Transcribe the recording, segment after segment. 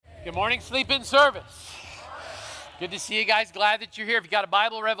Good morning, Sleep In service. Good to see you guys. Glad that you're here. If you got a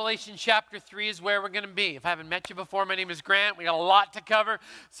Bible, Revelation chapter 3 is where we're going to be. If I haven't met you before, my name is Grant. We got a lot to cover,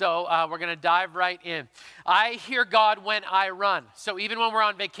 so we're going to dive right in. I hear God when I run. So even when we're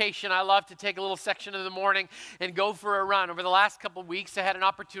on vacation, I love to take a little section of the morning and go for a run. Over the last couple of weeks, I had an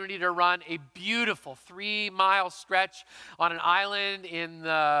opportunity to run a beautiful 3-mile stretch on an island in the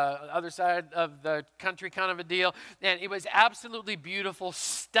other side of the country, kind of a deal. And it was absolutely beautiful,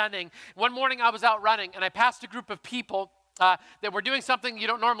 stunning. One morning I was out running, and I passed a group of people that were doing something you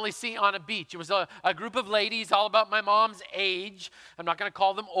don't normally see on a beach. It was a group of ladies all about my mom's age. I'm not going to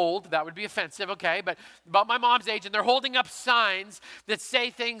call them old. That would be offensive, okay? But about my mom's age, and they're holding up signs that say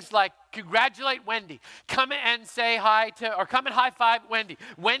things like, "Congratulate Wendy. Come and say hi to, or come and high five Wendy.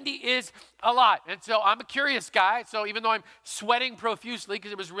 Wendy is alive." And so I'm a curious guy. So even though I'm sweating profusely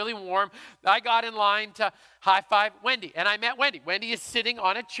because it was really warm, I got in line to high five Wendy. And I met Wendy. Wendy is sitting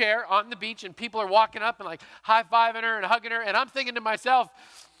on a chair on the beach, and people are walking up and like high fiving her and hugging her. And I'm thinking to myself,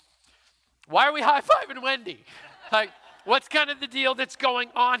 why are we high fiving Wendy? Like, what's kind of the deal that's going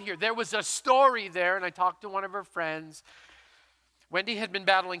on here? There was a story there, and I talked to one of her friends. Wendy had been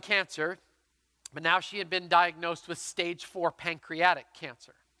battling cancer, but now she had been diagnosed with stage 4 pancreatic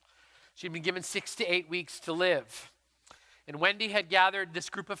cancer. She'd been given 6 to 8 weeks to live. And Wendy had gathered this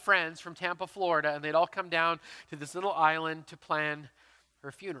group of friends from Tampa, Florida, and they'd all come down to this little island to plan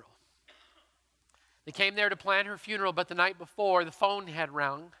her funeral. They came there to plan her funeral, but the night before, the phone had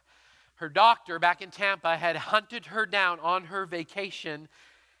rung. Her doctor back in Tampa had hunted her down on her vacation,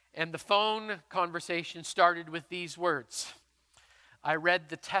 and the phone conversation started with these words: "I read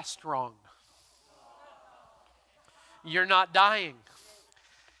the test wrong. You're not dying.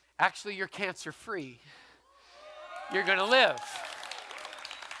 Actually, you're cancer-free. You're going to live."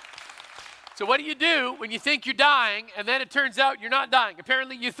 So what do you do when you think you're dying and then it turns out you're not dying?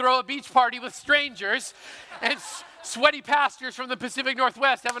 Apparently, you throw a beach party with strangers, and sweaty pastors from the Pacific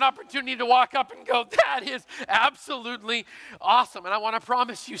Northwest have an opportunity to walk up and go, "That is absolutely awesome." And I want to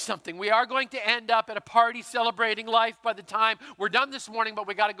promise you something. We are going to end up at a party celebrating life by the time we're done this morning, but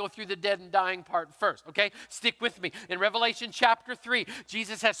we got to go through the dead and dying part first, okay? Stick with me. In Revelation chapter 3,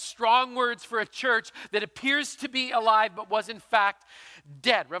 Jesus has strong words for a church that appears to be alive but was in fact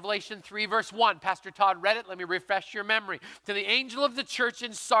dead. Revelation 3 verse 1. Pastor Todd read it. Let me refresh your memory. "To the angel of the church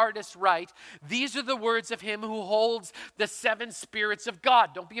in Sardis write, these are the words of him who holds the 7 spirits of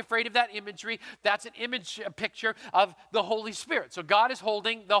God." Don't be afraid of that imagery. That's an image, a picture of the Holy Spirit. So God is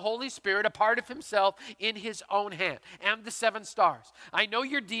holding the Holy Spirit, a part of himself, in his own hand, and the 7 stars. "I know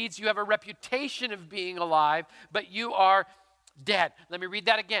your deeds. You have a reputation of being alive, but you are dead." Let me read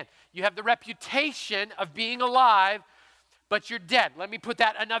that again. You have the reputation of being alive, but you're dead. Let me put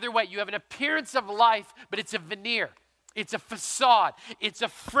that another way. You have an appearance of life, but it's a veneer. It's a facade. It's a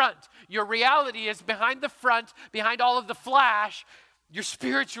front. Your reality is behind the front, behind all of the flash, you're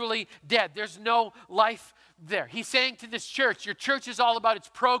spiritually dead. There's no life there. He's saying to this church, your church is all about its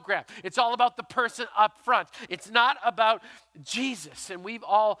program. It's all about the person up front. It's not about Jesus. And we've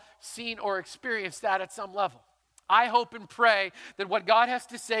all seen or experienced that at some level. I hope and pray that what God has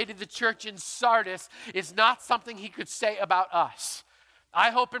to say to the church in Sardis is not something he could say about us.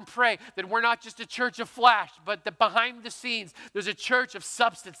 I hope and pray that we're not just a church of flash, but that behind the scenes, there's a church of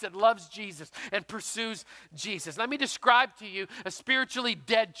substance that loves Jesus and pursues Jesus. Let me describe to you a spiritually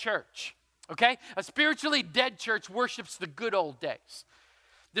dead church, okay? A spiritually dead church worships the good old days.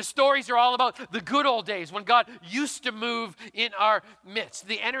 The stories are all about the good old days when God used to move in our midst.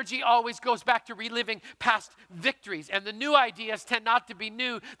 The energy always goes back to reliving past victories. And the new ideas tend not to be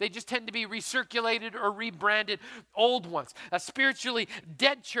new. They just tend to be recirculated or rebranded old ones. A spiritually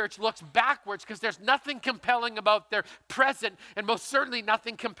dead church looks backwards because there's nothing compelling about their present and most certainly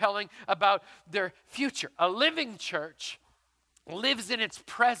nothing compelling about their future. A living church lives in its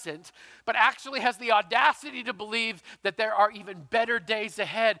present, but actually has the audacity to believe that there are even better days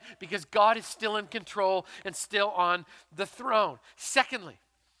ahead because God is still in control and still on the throne. Secondly,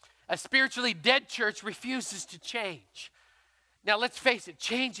 a spiritually dead church refuses to change. Now, let's face it,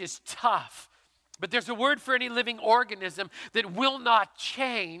 change is tough, but there's a word for any living organism that will not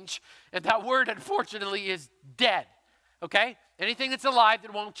change, and that word, unfortunately, is dead, okay? Anything that's alive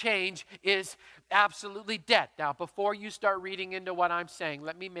that won't change is absolutely dead. Now, before you start reading into what I'm saying,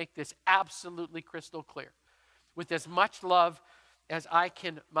 let me make this absolutely crystal clear with as much love as I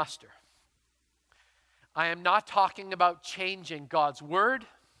can muster. I am not talking about changing God's word,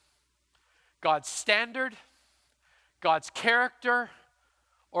 God's standard, God's character,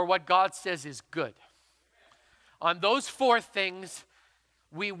 or what God says is good. On those 4 things,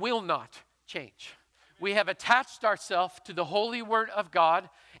 we will not change. We have attached ourselves to the holy word of God,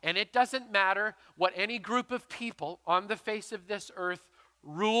 and it doesn't matter what any group of people on the face of this earth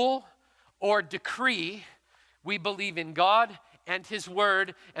rule or decree. We believe in God and his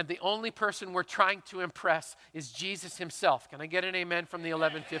word, and the only person we're trying to impress is Jesus himself. Can I get an amen from the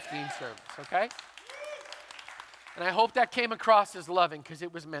 11:15 service, okay? And I hope that came across as loving, because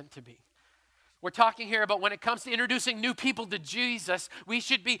it was meant to be. We're talking here about when it comes to introducing new people to Jesus, we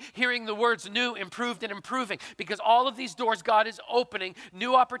should be hearing the words new, improved, and improving, because all of these doors God is opening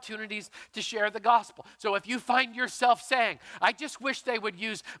new opportunities to share the gospel. So if you find yourself saying, I just wish they would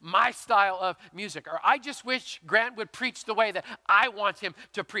use my style of music, or I just wish Grant would preach the way that I want him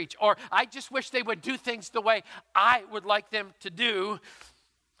to preach, or I just wish they would do things the way I would like them to do,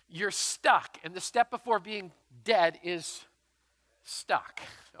 you're stuck. And the step before being dead is stuck,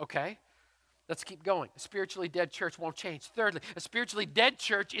 okay? Let's keep going. A spiritually dead church won't change. Thirdly, a spiritually dead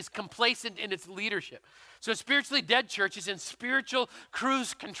church is complacent in its leadership. So a spiritually dead church is in spiritual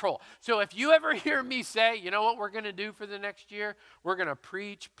cruise control. So if you ever hear me say, you know what we're going to do for the next year? We're going to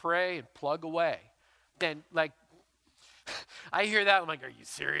preach, pray, and plug away. Then, I hear that, I'm like, are you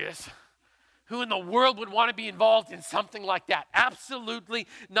serious? Who in the world would want to be involved in something like that? Absolutely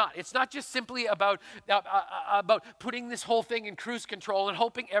not. It's not just simply about putting this whole thing in cruise control and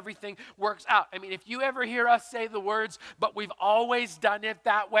hoping everything works out. I mean, if you ever hear us say the words, but we've always done it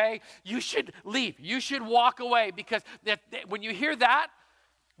that way, you should leave. You should walk away, because when you hear that,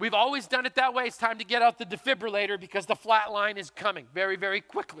 we've always done it that way, it's time to get out the defibrillator, because the flat line is coming very, very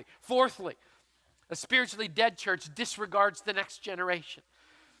quickly. Fourthly, a spiritually dead church disregards the next generation.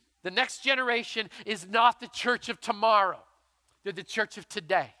 The next generation is not the church of tomorrow. They're the church of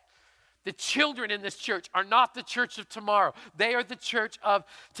today. The children in this church are not the church of tomorrow. They are the church of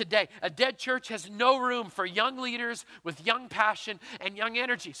today. A dead church has no room for young leaders with young passion and young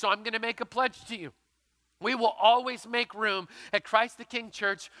energy. So I'm going to make a pledge to you. We will always make room at Christ the King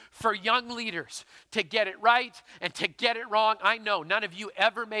Church for young leaders to get it right and to get it wrong. I know none of you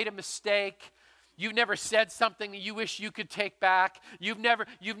ever made a mistake. You've never said something that you wish you could take back. You've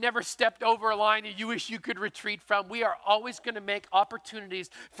never stepped over a line that you wish you could retreat from. We are always going to make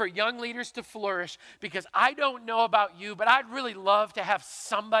opportunities for young leaders to flourish, because I don't know about you, but I'd really love to have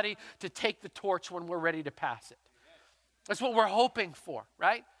somebody to take the torch when we're ready to pass it. That's what we're hoping for,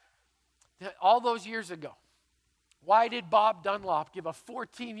 right? All those years ago, why did Bob Dunlop give a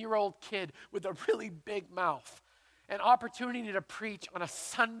 14-year-old kid with a really big mouth an opportunity to preach on a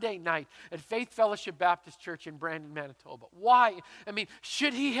Sunday night at Faith Fellowship Baptist Church in Brandon, Manitoba? Why? I mean,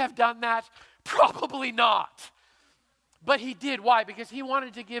 should he have done that? Probably not. But he did. Why? Because he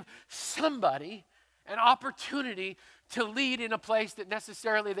wanted to give somebody an opportunity to lead in a place that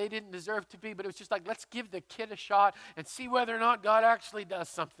necessarily they didn't deserve to be. But it was just like, let's give the kid a shot and see whether or not God actually does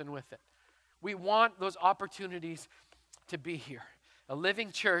something with it. We want those opportunities to be here. A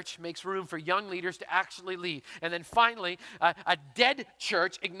living church makes room for young leaders to actually lead. And then finally, a dead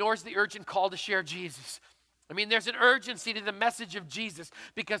church ignores the urgent call to share Jesus. I mean, there's an urgency to the message of Jesus,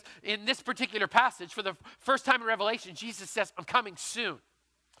 because in this particular passage, for the first time in Revelation, Jesus says, I'm coming soon.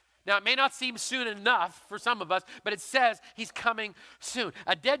 Now, it may not seem soon enough for some of us, but it says he's coming soon.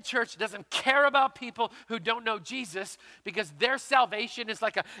 A dead church doesn't care about people who don't know Jesus, because their salvation is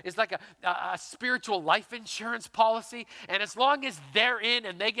like a spiritual life insurance policy. And as long as they're in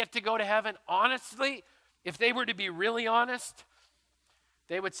and they get to go to heaven, honestly, if they were to be really honest,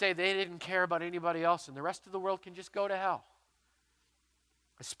 they would say they didn't care about anybody else and the rest of the world can just go to hell.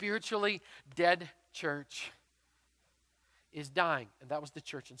 A spiritually dead church is dying, and that was the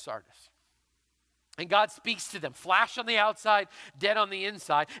church in Sardis. And God speaks to them, flash on the outside, dead on the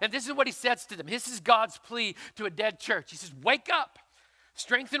inside. And this is what he says to them. This is God's plea to a dead church. He says, wake up,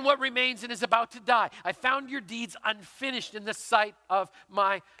 strengthen what remains and is about to die. I found your deeds unfinished in the sight of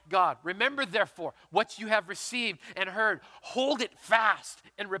my God. Remember, therefore, what you have received and heard. Hold it fast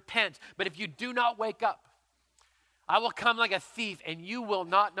and repent. But if you do not wake up, I will come like a thief, and you will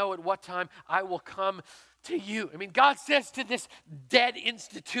not know at what time I will come to you. I mean, God says to this dead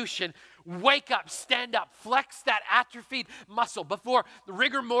institution, wake up, stand up, flex that atrophied muscle before the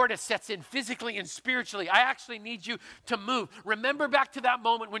rigor mortis sets in physically and spiritually. I actually need you to move. Remember back to that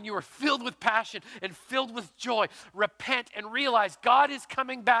moment when you were filled with passion and filled with joy. Repent and realize God is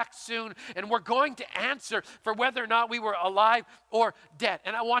coming back soon, and we're going to answer for whether or not we were alive or dead.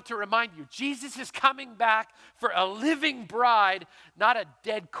 And I want to remind you, Jesus is coming back for a living bride, not a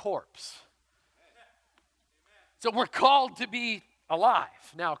dead corpse. So we're called to be alive.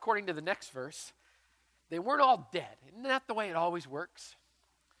 Now, according to the next verse, they weren't all dead. Isn't that the way it always works?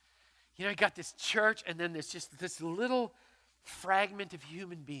 You know, you got this church, and then there's just this little fragment of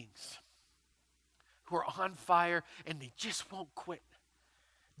human beings who are on fire and they just won't quit.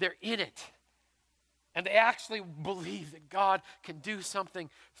 They're in it. And they actually believe that God can do something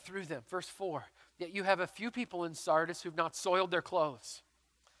through them. Verse 4, yet you have a few people in Sardis who've not soiled their clothes.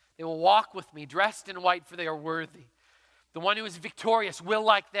 They will walk with me dressed in white, for they are worthy. The one who is victorious will,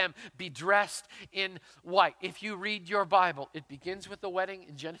 like them, be dressed in white. If you read your Bible, it begins with the wedding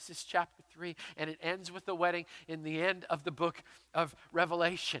in Genesis chapter 3, and it ends with the wedding in the end of the book of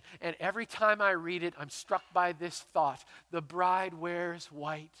Revelation. And every time I read it, I'm struck by this thought. The bride wears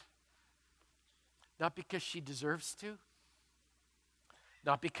white, not because she deserves to,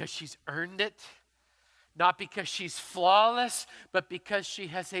 not because she's earned it, not because she's flawless, but because she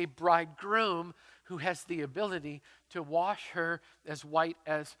has a bridegroom who has the ability to wash her as white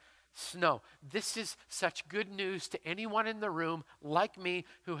as snow. This is such good news to anyone in the room like me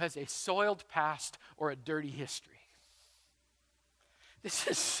who has a soiled past or a dirty history. This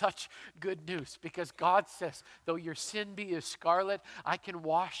is such good news because God says, though your sin be as scarlet, I can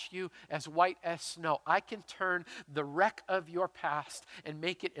wash you as white as snow. I can turn the wreck of your past and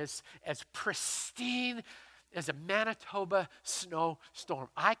make it as pristine as a Manitoba snowstorm.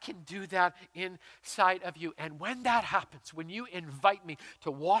 I can do that inside of you. And when that happens, when you invite me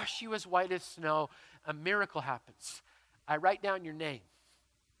to wash you as white as snow, a miracle happens. I write down your name.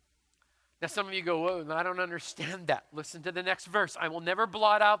 Now some of you go, whoa, I don't understand that. Listen to the next verse. I will never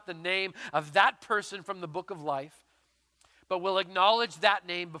blot out the name of that person from the book of life, but will acknowledge that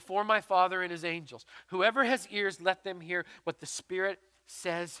name before my Father and his angels. Whoever has ears, let them hear what the Spirit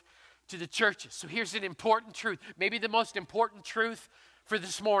says to the churches. So here's an important truth, maybe the most important truth for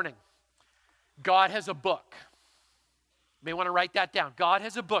this morning. God has a book. You may want to write that down. God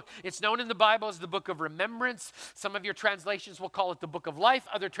has a book. It's known in the Bible as the book of remembrance. Some of your translations will call it the book of life.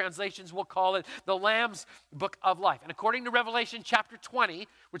 Other translations will call it the Lamb's book of life. And according to Revelation chapter 20,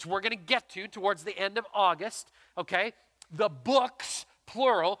 which we're going to get to towards the end of August, okay, the books,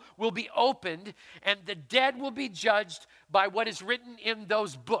 plural, will be opened, and the dead will be judged by what is written in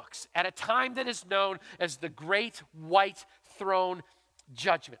those books at a time that is known as the Great White Throne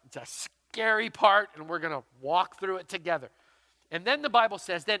Judgment. It's a scary part, and we're going to walk through it together. And then the Bible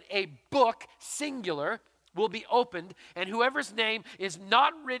says that a book, singular, will be opened, and whoever's name is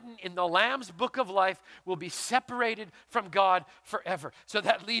not written in the Lamb's book of life will be separated from God forever. So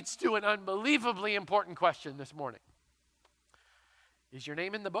that leads to an unbelievably important question this morning. Is your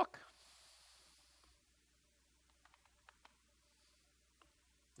name in the book?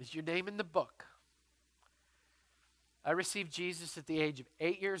 Is your name in the book? I received Jesus at the age of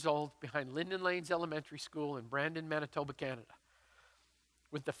 8 years old behind Linden Lanes Elementary School in Brandon, Manitoba, Canada.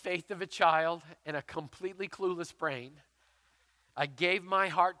 With the faith of a child and a completely clueless brain, I gave my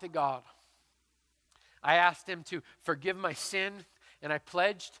heart to God. I asked him to forgive my sin, and I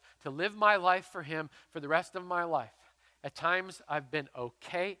pledged to live my life for him for the rest of my life. At times, I've been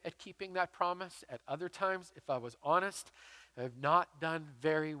okay at keeping that promise. At other times, if I was honest, I've not done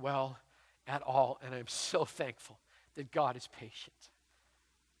very well at all. And I'm so thankful that God is patient.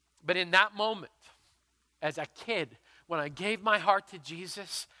 But in that moment, as a kid, when I gave my heart to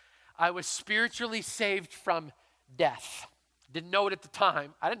Jesus, I was spiritually saved from death. Didn't know it at the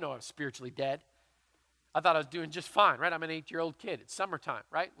time. I didn't know I was spiritually dead. I thought I was doing just fine, right? I'm an 8-year-old kid. It's summertime,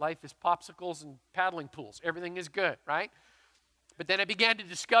 right? Life is popsicles and paddling pools. Everything is good, right? But then I began to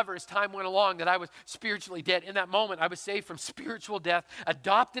discover as time went along that I was spiritually dead. In that moment, I was saved from spiritual death,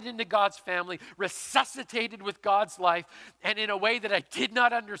 adopted into God's family, resuscitated with God's life, and in a way that I did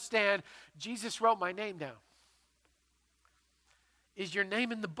not understand, Jesus wrote my name down. Is your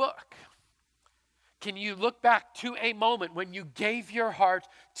name in the book? Can you look back to a moment when you gave your heart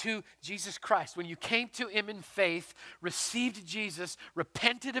to Jesus Christ, when you came to him in faith, received Jesus,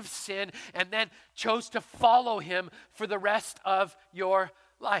 repented of sin, and then chose to follow him for the rest of your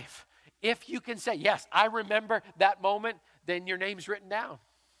life? If you can say, yes, I remember that moment, then your name's written down.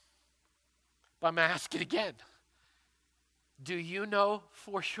 But I'm going to ask it again. Do you know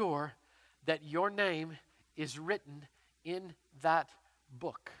for sure that your name is written in that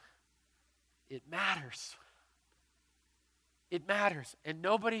book? It matters. It matters. And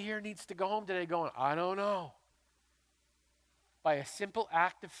nobody here needs to go home today going, I don't know. By a simple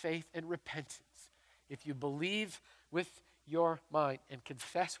act of faith and repentance, if you believe with your mind and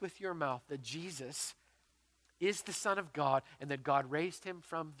confess with your mouth that Jesus is the Son of God and that God raised him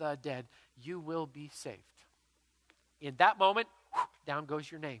from the dead, you will be saved. In that moment, down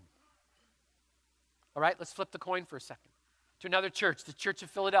goes your name. All right, let's flip the coin for a second. To another church, the Church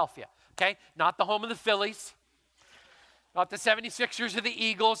of Philadelphia, okay? Not the home of the Phillies, Not the 76ers or the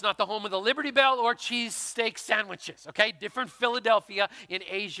Eagles, not the home of the Liberty Bell or cheesesteak sandwiches, okay? Different Philadelphia in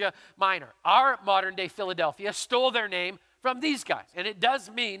Asia Minor. Our modern day Philadelphia stole their name from these guys, and it does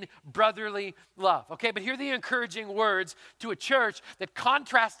mean brotherly love, okay? But here are the encouraging words to a church that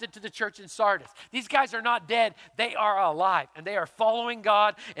contrasted to the church in Sardis. These guys are not dead, they are alive, and they are following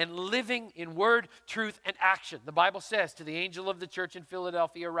God and living in word, truth, and action. The Bible says to the angel of the church in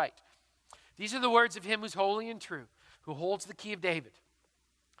Philadelphia, write, these are the words of him who's holy and true, who holds the key of David.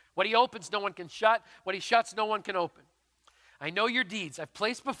 What he opens, no one can shut. What he shuts, no one can open. I know your deeds. I've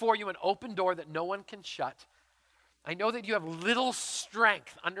placed before you an open door that no one can shut. I know that you have little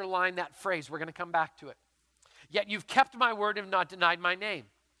strength. Underline that phrase. We're going to come back to it. Yet you've kept my word and not denied my name.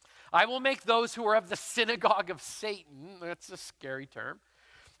 I will make those who are of the synagogue of Satan, that's a scary term,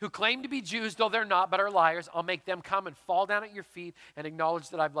 who claim to be Jews, though they're not, but are liars, I'll make them come and fall down at your feet and acknowledge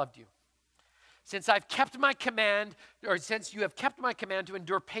that I've loved you. Since you have kept my command to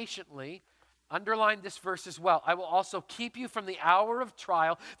endure patiently, underline this verse as well. I will also keep you from the hour of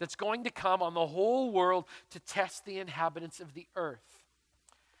trial that's going to come on the whole world to test the inhabitants of the earth.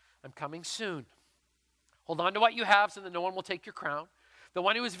 I'm coming soon. Hold on to what you have so that no one will take your crown. The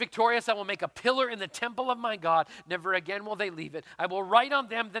one who is victorious, I will make a pillar in the temple of my God. Never again will they leave it. I will write on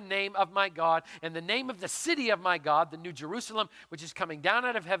them the name of my God and the name of the city of my God, the New Jerusalem, which is coming down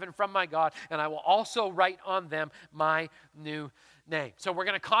out of heaven from my God. And I will also write on them my new name. So we're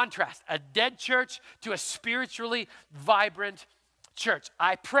going to contrast a dead church to a spiritually vibrant church.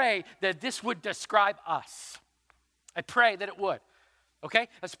 I pray that this would describe us. I pray that it would. Okay?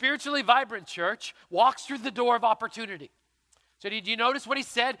 A spiritually vibrant church walks through the door of opportunity. So did you notice what he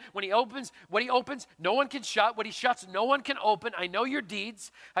said? What he opens, no one can shut. What he shuts, no one can open. I know your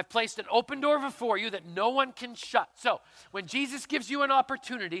deeds. I've placed an open door before you that no one can shut. So when Jesus gives you an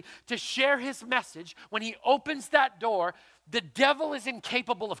opportunity to share his message, when he opens that door, the devil is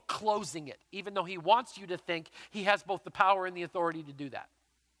incapable of closing it, even though he wants you to think he has both the power and the authority to do that.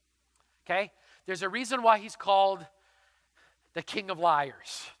 Okay? There's a reason why he's called the king of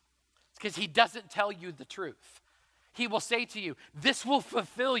liars. It's because he doesn't tell you the truth. He will say to you, this will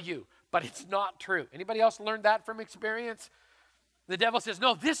fulfill you, but it's not true. Anybody else learned that from experience? The devil says,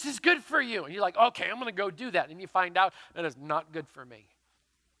 no, this is good for you. And you're like, okay, I'm going to go do that. And you find out that it's not good for me.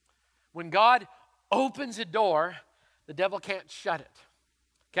 When God opens a door, the devil can't shut it.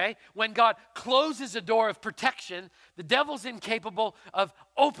 Okay? When God closes a door of protection, the devil's incapable of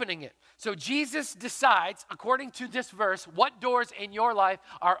opening it. So Jesus decides, according to this verse, what doors in your life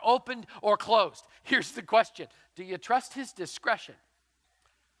are opened or closed. Here's the question. Do you trust his discretion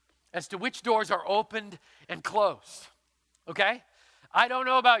as to which doors are opened and closed? Okay? I don't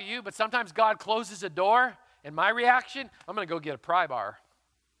know about you, but sometimes God closes a door, and my reaction, I'm going to go get a pry bar.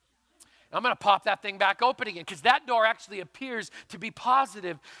 I'm going to pop that thing back open again because that door actually appears to be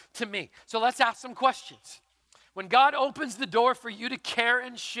positive to me. So let's ask some questions. When God opens the door for you to care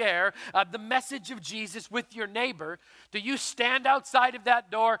and share the message of Jesus with your neighbor, do you stand outside of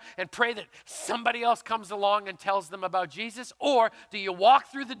that door and pray that somebody else comes along and tells them about Jesus? Or do you walk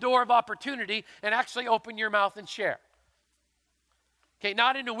through the door of opportunity and actually open your mouth and share? Okay,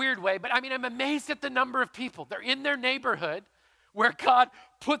 not in a weird way, but I'm amazed at the number of people. They're in their neighborhood where God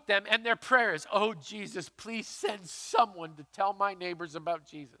put them, and their prayers, oh, Jesus, please send someone to tell my neighbors about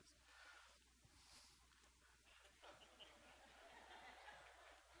Jesus.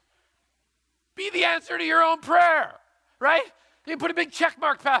 Be the answer to your own prayer, right? You can put a big check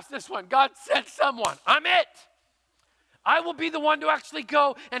mark past this one. God sent someone. I'm it. I will be the one to actually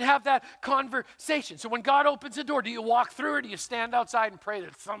go and have that conversation. So when God opens a door, do you walk through or do you stand outside and pray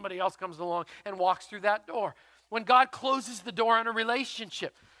that somebody else comes along and walks through that door? When God closes the door on a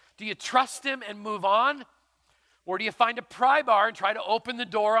relationship, do you trust him and move on? Or do you find a pry bar and try to open the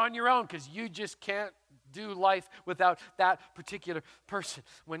door on your own because you just can't do life without that particular person?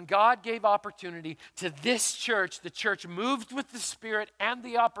 When God gave opportunity to this church, the church moved with the Spirit and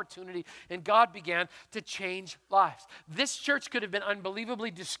the opportunity, and God began to change lives. This church could have been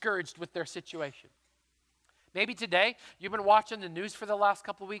unbelievably discouraged with their situation. Maybe today, you've been watching the news for the last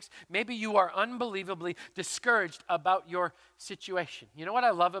couple of weeks. Maybe you are unbelievably discouraged about your situation. You know what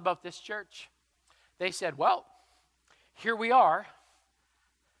I love about this church? They said, well, here we are.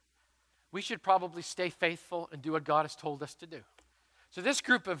 We should probably stay faithful and do what God has told us to do. So this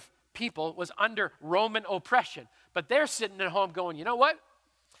group of people was under Roman oppression, but they're sitting at home going, you know what?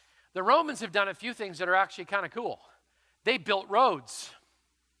 The Romans have done a few things that are actually kind of cool. They built roads.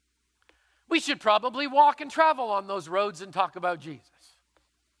 We should probably walk and travel on those roads and talk about Jesus.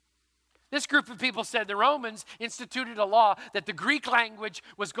 This group of people said the Romans instituted a law that the Greek language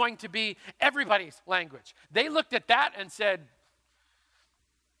was going to be everybody's language. They looked at that and said,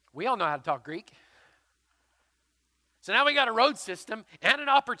 we all know how to talk Greek. So now we got a road system and an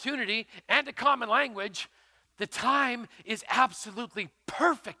opportunity and a common language. The time is absolutely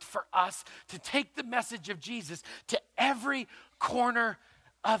perfect for us to take the message of Jesus to every corner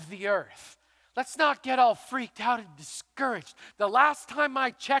of the earth. Let's not get all freaked out and discouraged. The last time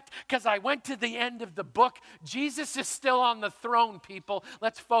I checked, because I went to the end of the book, Jesus is still on the throne, people.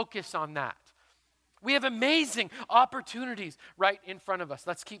 Let's focus on that. We have amazing opportunities right in front of us.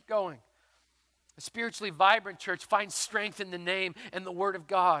 Let's keep going. A spiritually vibrant church finds strength in the name and the word of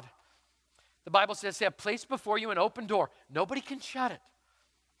God. The Bible says they have placed before you an open door. Nobody can shut it.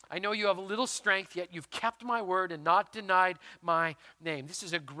 I know you have a little strength, yet you've kept my word and not denied my name. This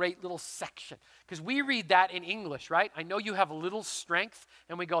is a great little section because we read that in English, right? I know you have a little strength,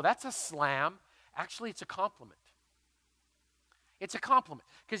 and we go, that's a slam. Actually, it's a compliment. It's a compliment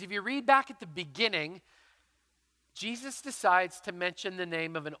because if you read back at the beginning, Jesus decides to mention the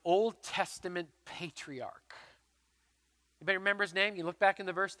name of an Old Testament patriarch. Anybody remember his name? You look back in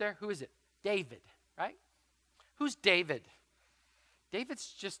the verse there. Who is it? David, right? Who's David?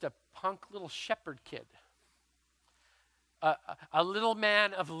 David's just a punk little shepherd kid. A little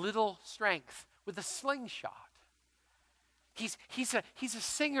man of little strength with a slingshot. He's a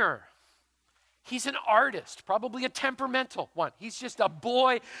singer. He's an artist, probably a temperamental one. He's just a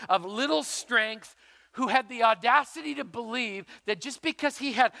boy of little strength who had the audacity to believe that just because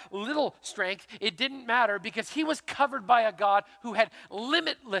he had little strength, it didn't matter because he was covered by a God who had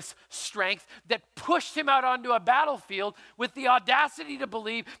limitless strength that pushed him out onto a battlefield with the audacity to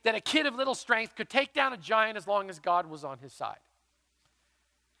believe that a kid of little strength could take down a giant as long as God was on his side.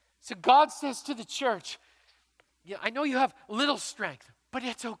 So God says to the church, yeah, I know you have little strength, but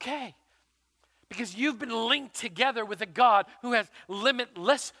it's okay. Because you've been linked together with a God who has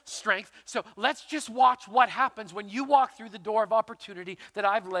limitless strength. So let's just watch what happens when you walk through the door of opportunity that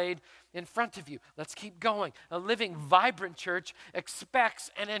I've laid in front of you. Let's keep going. A living, vibrant church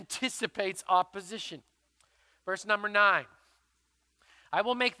expects and anticipates opposition. Verse number 9. I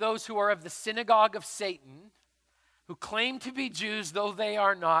will make those who are of the synagogue of Satan, who claim to be Jews, though they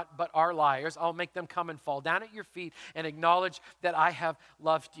are not, but are liars. I'll make them come and fall down at your feet and acknowledge that I have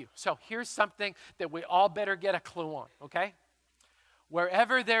loved you. So here's something that we all better get a clue on, okay?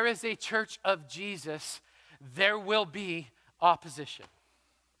 Wherever there is a church of Jesus, there will be opposition.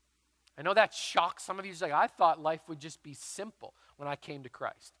 I know that shocks some of you. It's like, I thought life would just be simple when I came to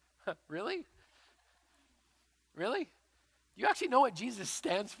Christ. Really? Really? Do you actually know what Jesus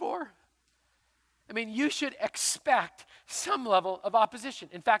stands for? I mean, you should expect some level of opposition.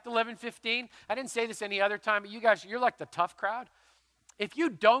 In fact, 11:15, I didn't say this any other time, but you guys, you're like the tough crowd. If you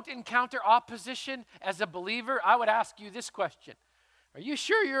don't encounter opposition as a believer, I would ask you this question. Are you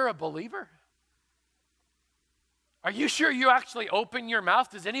sure you're a believer? Are you sure you actually open your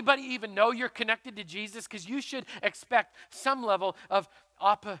mouth? Does anybody even know you're connected to Jesus? Because you should expect some level of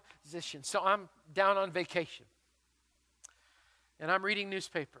opposition. So I'm down on vacation, and I'm reading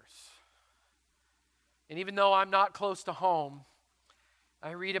newspapers. And even though I'm not close to home,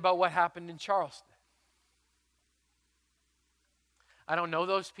 I read about what happened in Charleston. I don't know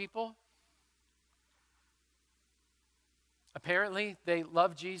those people. Apparently, they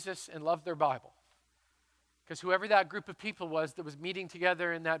love Jesus and love their Bible. Because whoever that group of people was that was meeting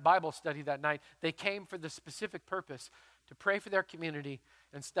together in that Bible study that night, they came for the specific purpose to pray for their community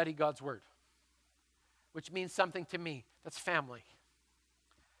and study God's Word. Which means something to me. That's family.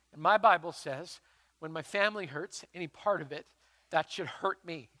 And my Bible says, when my family hurts, any part of it, that should hurt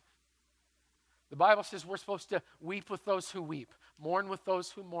me. The Bible says we're supposed to weep with those who weep, mourn with those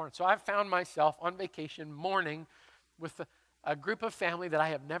who mourn. So I've found myself on vacation mourning with a group of family that I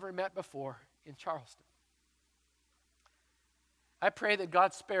have never met before in Charleston. I pray that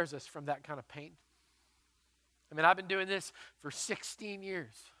God spares us from that kind of pain. I mean, I've been doing this for 16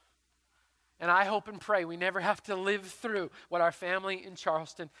 years. And I hope and pray we never have to live through what our family in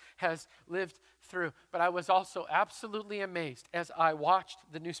Charleston has lived through. But I was also absolutely amazed as I watched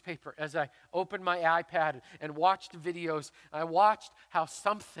the newspaper, as I opened my iPad and watched videos. I watched how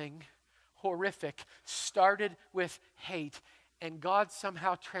something horrific started with hate and God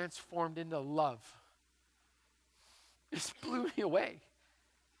somehow transformed into love. This blew me away.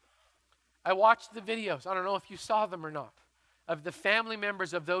 I watched the videos. I don't know if you saw them or not. Of the family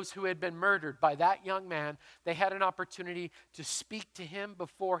members of those who had been murdered by that young man. They had an opportunity to speak to him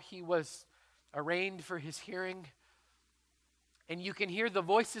before he was arraigned for his hearing. And you can hear the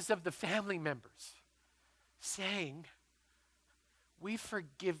voices of the family members saying, "We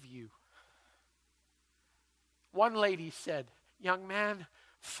forgive you One lady said, young man,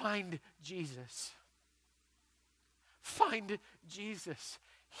 find Jesus. Find Jesus.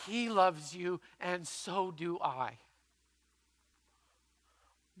 He loves you, and so do I.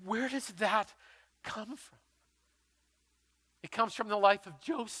 Where does that come from? It comes from the life of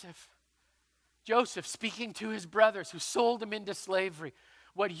Joseph. Joseph speaking to his brothers who sold him into slavery.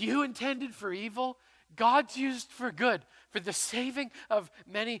 What you intended for evil, God's used for good, for the saving of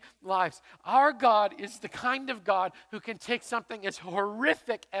many lives. Our God is the kind of God who can take something as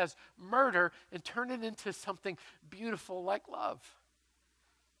horrific as murder and turn it into something beautiful like love.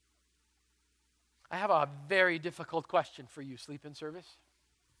 I have a very difficult question for you, Sleep In Service.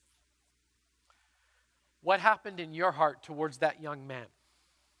 What happened in your heart towards that young man?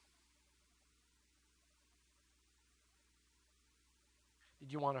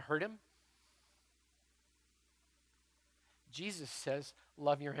 Did you want to hurt him? Jesus says,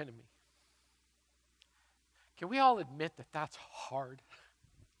 love your enemy. Can we all admit that that's hard?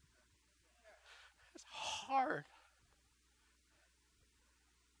 It's hard.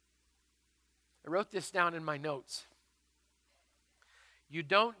 I wrote this down in my notes. You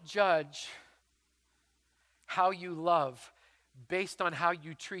don't judge how you love based on how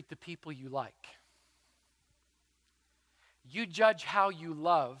you treat the people you like. You judge how you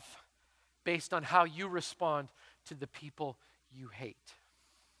love based on how you respond to the people you hate.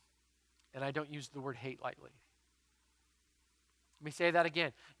 And I don't use the word hate lightly. Let me say that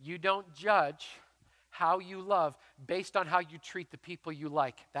again. You don't judge how you love based on how you treat the people you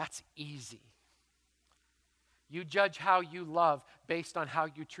like. That's easy. You judge how you love based on how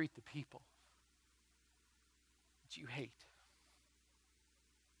you treat the people that you hate.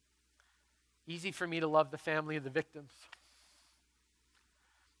 Easy for me to love the family of the victims.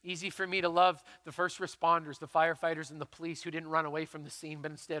 Easy for me to love the first responders, the firefighters, and the police who didn't run away from the scene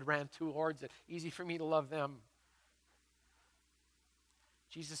but instead ran towards it. Easy for me to love them.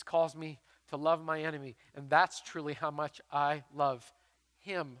 Jesus calls me to love my enemy, and that's truly how much I love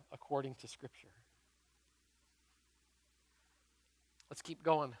him according to Scripture. Let's keep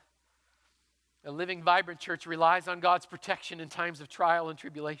going. A living, vibrant church relies on God's protection in times of trial and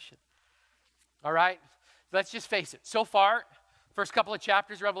tribulation. All right? Let's just face it. So far, first couple of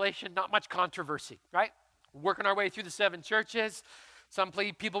chapters, Revelation, not much controversy, right? We're working our way through the 7 churches. Some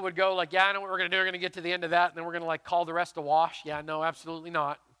people would go like, yeah, I know what we're going to do. We're going to get to the end of that, and then we're going to call the rest a wash. Yeah, no, absolutely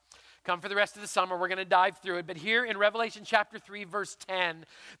not. Come for the rest of the summer. We're going to dive through it. But here in Revelation chapter 3, verse 10,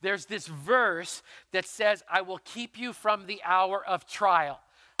 there's this verse that says, I will keep you from the hour of trial.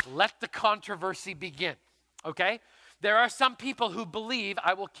 Let the controversy begin, okay? There are some people who believe,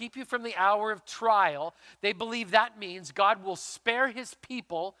 I will keep you from the hour of trial. They believe that means God will spare his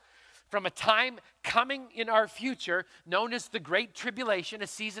people from a time coming in our future known as the Great Tribulation, a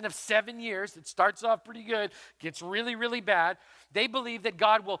season of 7 years. It starts off pretty good, gets really, really bad. They believe that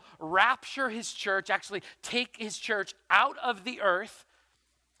God will rapture his church, actually take his church out of the earth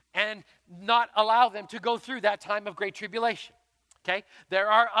and not allow them to go through that time of Great Tribulation. Okay?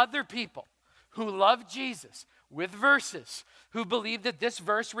 There are other people who love Jesus with verses who believe that this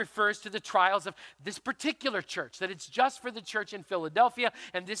verse refers to the trials of this particular church, that it's just for the church in Philadelphia,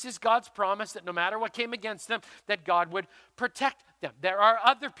 and this is God's promise that no matter what came against them, that God would protect them. There are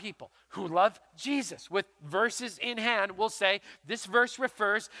other people who love Jesus with verses in hand will say this verse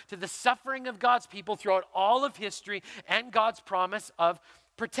refers to the suffering of God's people throughout all of history and God's promise of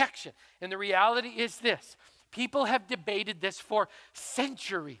protection. And the reality is this: people have debated this for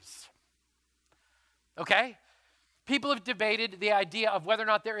centuries. Okay? People have debated the idea of whether or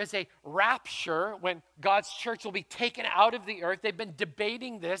not there is a rapture when God's church will be taken out of the earth. They've been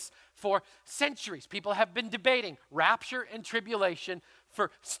debating this for centuries. People have been debating rapture and tribulation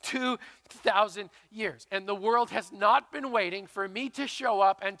for 2,000 years. And the world has not been waiting for me to show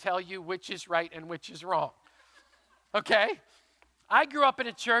up and tell you which is right and which is wrong. Okay? I grew up in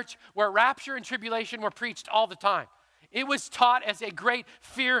a church where rapture and tribulation were preached all the time. It was taught as a great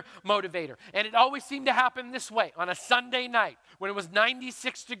fear motivator. And it always seemed to happen this way. On a Sunday night, when it was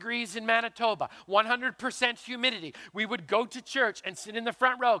 96 degrees in Manitoba, 100% humidity, we would go to church and sit in the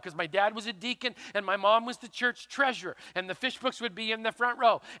front row because my dad was a deacon and my mom was the church treasurer. And the fish books would be in the front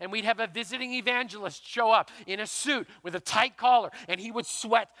row. And we'd have a visiting evangelist show up in a suit with a tight collar. And he would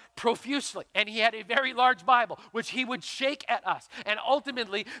sweat profusely. And he had a very large Bible, which he would shake at us. And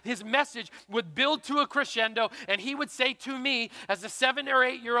ultimately, his message would build to a crescendo. And he would say to me as a 7 or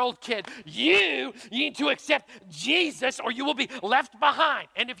 8 year old kid, you need to accept Jesus or you will be left behind.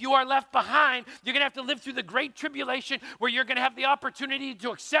 And if you are left behind, you're going to have to live through the Great Tribulation where you're going to have the opportunity to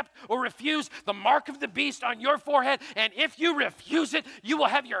accept or refuse the mark of the beast on your forehead. And if you refuse it, you will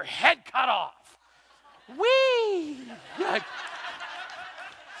have your head cut off. Whee! Like,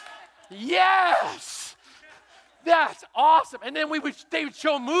 yes! That's awesome. And then they would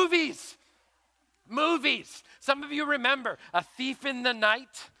show movies. Movies. Some of you remember A Thief in the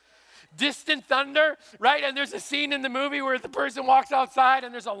Night, Distant Thunder, right? And there's a scene in the movie where the person walks outside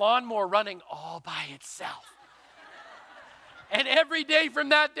and there's a lawnmower running all by itself. And every day from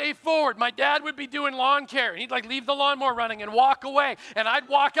that day forward, my dad would be doing lawn care. And he'd like leave the lawnmower running and walk away. And I'd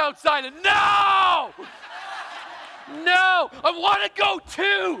walk outside and no, I want to go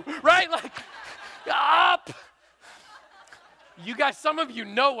too, right? Like, up. You guys, some of you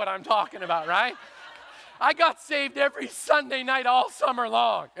know what I'm talking about, right? I got saved every Sunday night all summer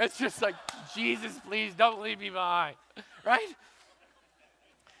long. It's just like, Jesus, please don't leave me behind, right?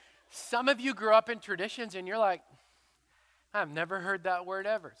 Some of you grew up in traditions and you're like, I've never heard that word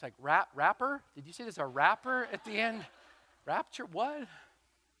ever. It's like rapper? Did you say there's a rapper at the end? Rapture? What?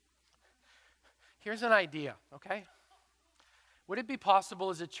 Here's an idea, okay? Would it be possible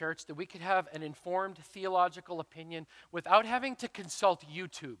as a church that we could have an informed theological opinion without having to consult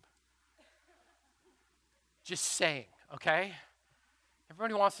YouTube? Just saying, okay?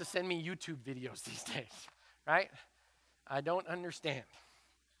 Everybody wants to send me YouTube videos these days, right? I don't understand.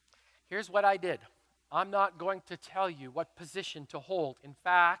 Here's what I did. I'm not going to tell you what position to hold. In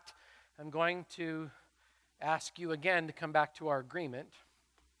fact, I'm going to ask you again to come back to our agreement.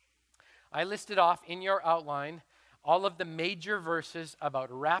 I listed off in your outline all of the major verses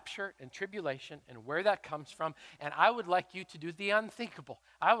about rapture and tribulation and where that comes from, and I would like you to do the unthinkable.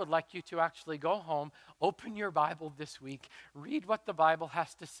 I would like you to actually go home, open your Bible this week, read what the Bible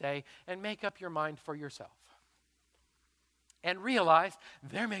has to say, and make up your mind for yourself. And realize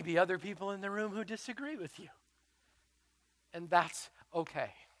there may be other people in the room who disagree with you. And that's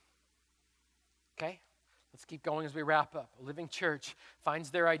okay. Okay? Let's keep going as we wrap up. A living church finds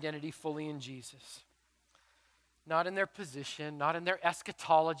their identity fully in Jesus. Not in their position, not in their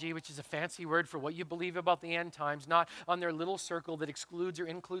eschatology, which is a fancy word for what you believe about the end times, not on their little circle that excludes or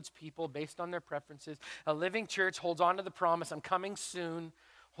includes people based on their preferences. A living church holds on to the promise, I'm coming soon.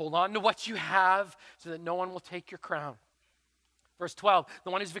 Hold on to what you have so that no one will take your crown. Verse 12,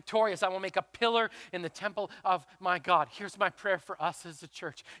 the one who's victorious, I will make a pillar in the temple of my God. Here's my prayer for us as a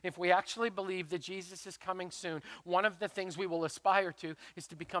church. If we actually believe that Jesus is coming soon, one of the things we will aspire to is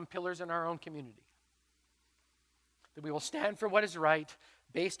to become pillars in our own community. That we will stand for what is right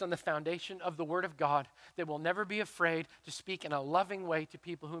based on the foundation of the Word of God, that we'll never be afraid to speak in a loving way to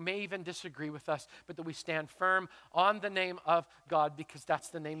people who may even disagree with us, but that we stand firm on the name of God because that's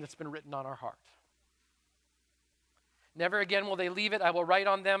the name that's been written on our heart. Never again will they leave it. I will write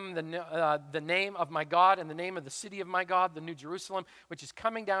on them the name of my God and the name of the city of my God, the New Jerusalem, which is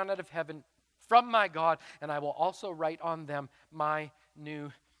coming down out of heaven from my God, and I will also write on them my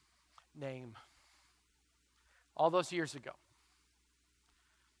new name. All those years ago,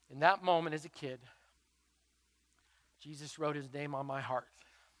 in that moment as a kid, Jesus wrote his name on my heart.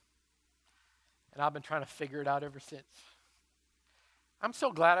 And I've been trying to figure it out ever since. I'm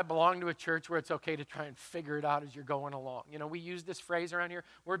so glad I belong to a church where it's okay to try and figure it out as you're going along. You know, we use this phrase around here,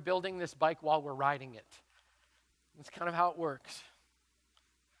 we're building this bike while we're riding it. That's kind of how it works.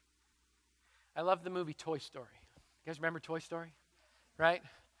 I love the movie Toy Story. You guys remember Toy Story? Right?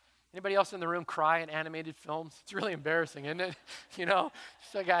 Anybody else in the room cry in animated films? It's really embarrassing, isn't it? You know,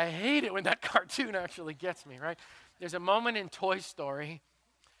 it's like I hate it when that cartoon actually gets me, right? There's a moment in Toy Story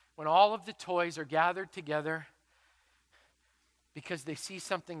when all of the toys are gathered together because they see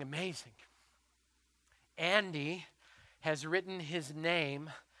something amazing. Andy has written his name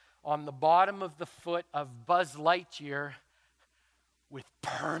on the bottom of the foot of Buzz Lightyear with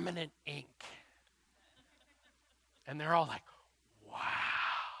permanent ink. And they're all like, wow.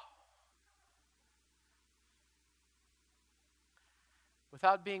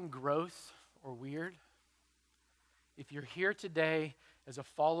 Without being gross or weird, if you're here today as a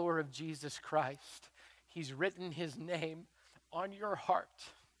follower of Jesus Christ, he's written his name on your heart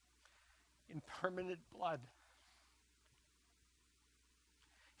in permanent blood.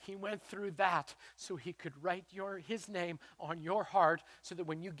 He went through that so he could write his name on your heart so that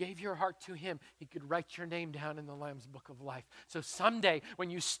when you gave your heart to him, he could write your name down in the Lamb's Book of Life. So someday when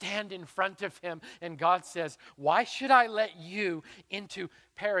you stand in front of him and God says, why should I let you into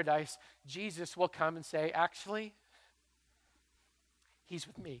paradise? Jesus will come and say, actually, he's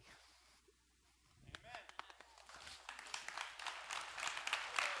with me.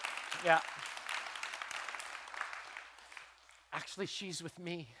 Yeah. Actually, she's with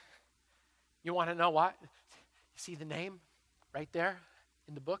me. You want to know what? You see the name right there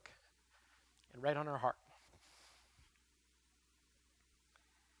in the book and right on her heart.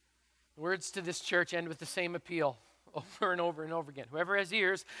 Words to this church end with the same appeal over and over and over again. Whoever has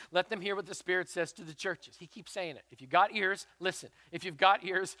ears, let them hear what the Spirit says to the churches. He keeps saying it. If you've got ears, listen. If you've got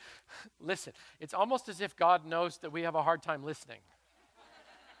ears, listen. It's almost as if God knows that we have a hard time listening.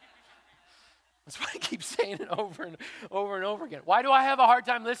 That's why I keep saying it over and over and over again. Why do I have a hard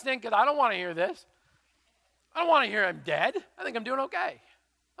time listening? Because I don't want to hear this. I don't want to hear I'm dead. I think I'm doing okay.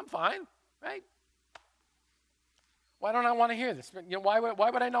 I'm fine, right? Why don't I want to hear this? Why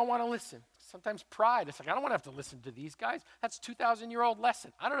would I not want to listen? Sometimes pride. It's like, I don't want to have to listen to these guys. That's a 2,000-year-old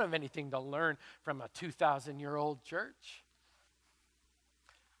lesson. I don't have anything to learn from a 2,000-year-old church.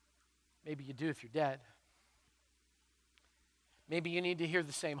 Maybe you do if you're dead. Maybe you need to hear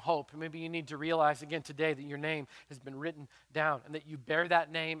the same hope. Maybe you need to realize again today that your name has been written down and that you bear that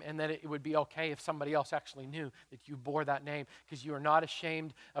name, and that it would be okay if somebody else actually knew that you bore that name, because you are not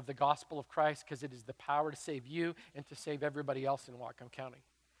ashamed of the gospel of Christ, because it is the power to save you and to save everybody else in Whatcom County.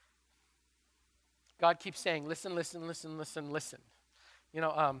 God keeps saying, listen, listen, listen, listen, listen.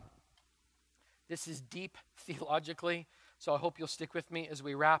 This is deep theologically, so I hope you'll stick with me as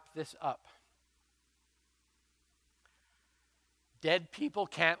we wrap this up. Dead people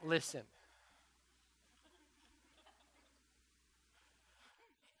can't listen.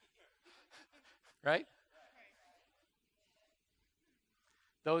 Right?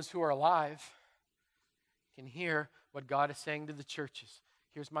 Those who are alive can hear what God is saying to the churches.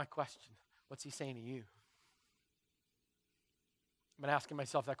 Here's my question. What's he saying to you? I've been asking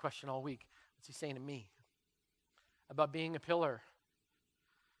myself that question all week. What's he saying to me? About being a pillar.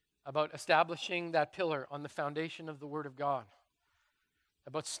 About establishing that pillar on the foundation of the Word of God.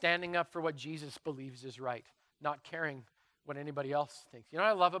 About standing up for what Jesus believes is right, not caring what anybody else thinks. You know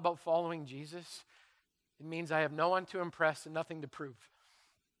what I love about following Jesus? It means I have no one to impress and nothing to prove.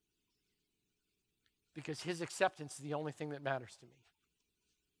 Because his acceptance is the only thing that matters to me.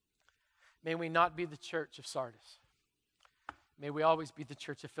 May we not be the church of Sardis. May we always be the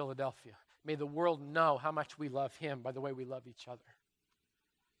church of Philadelphia. May the world know how much we love him by the way we love each other.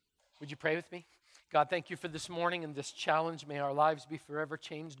 Would you pray with me? God, thank you for this morning and this challenge. May our lives be forever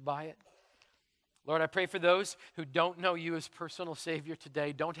changed by it. Lord, I pray for those who don't know you as personal Savior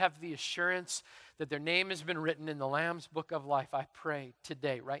today, don't have the assurance that their name has been written in the Lamb's Book of Life. I pray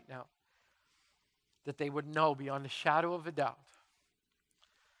today, right now, that they would know beyond a shadow of a doubt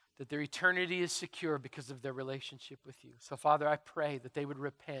that their eternity is secure because of their relationship with you. So, Father, I pray that they would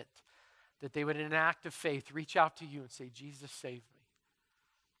repent, that they would, in an act of faith, reach out to you and say, Jesus, save me.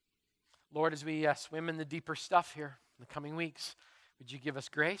 Lord, as we swim in the deeper stuff here in the coming weeks, would you give us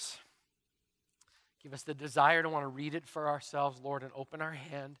grace? Give us the desire to want to read it for ourselves, Lord, and open our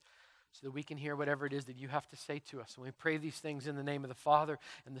hand so that we can hear whatever it is that you have to say to us. And we pray these things in the name of the Father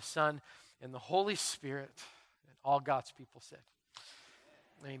and the Son and the Holy Spirit. And all God's people said,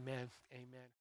 amen, amen.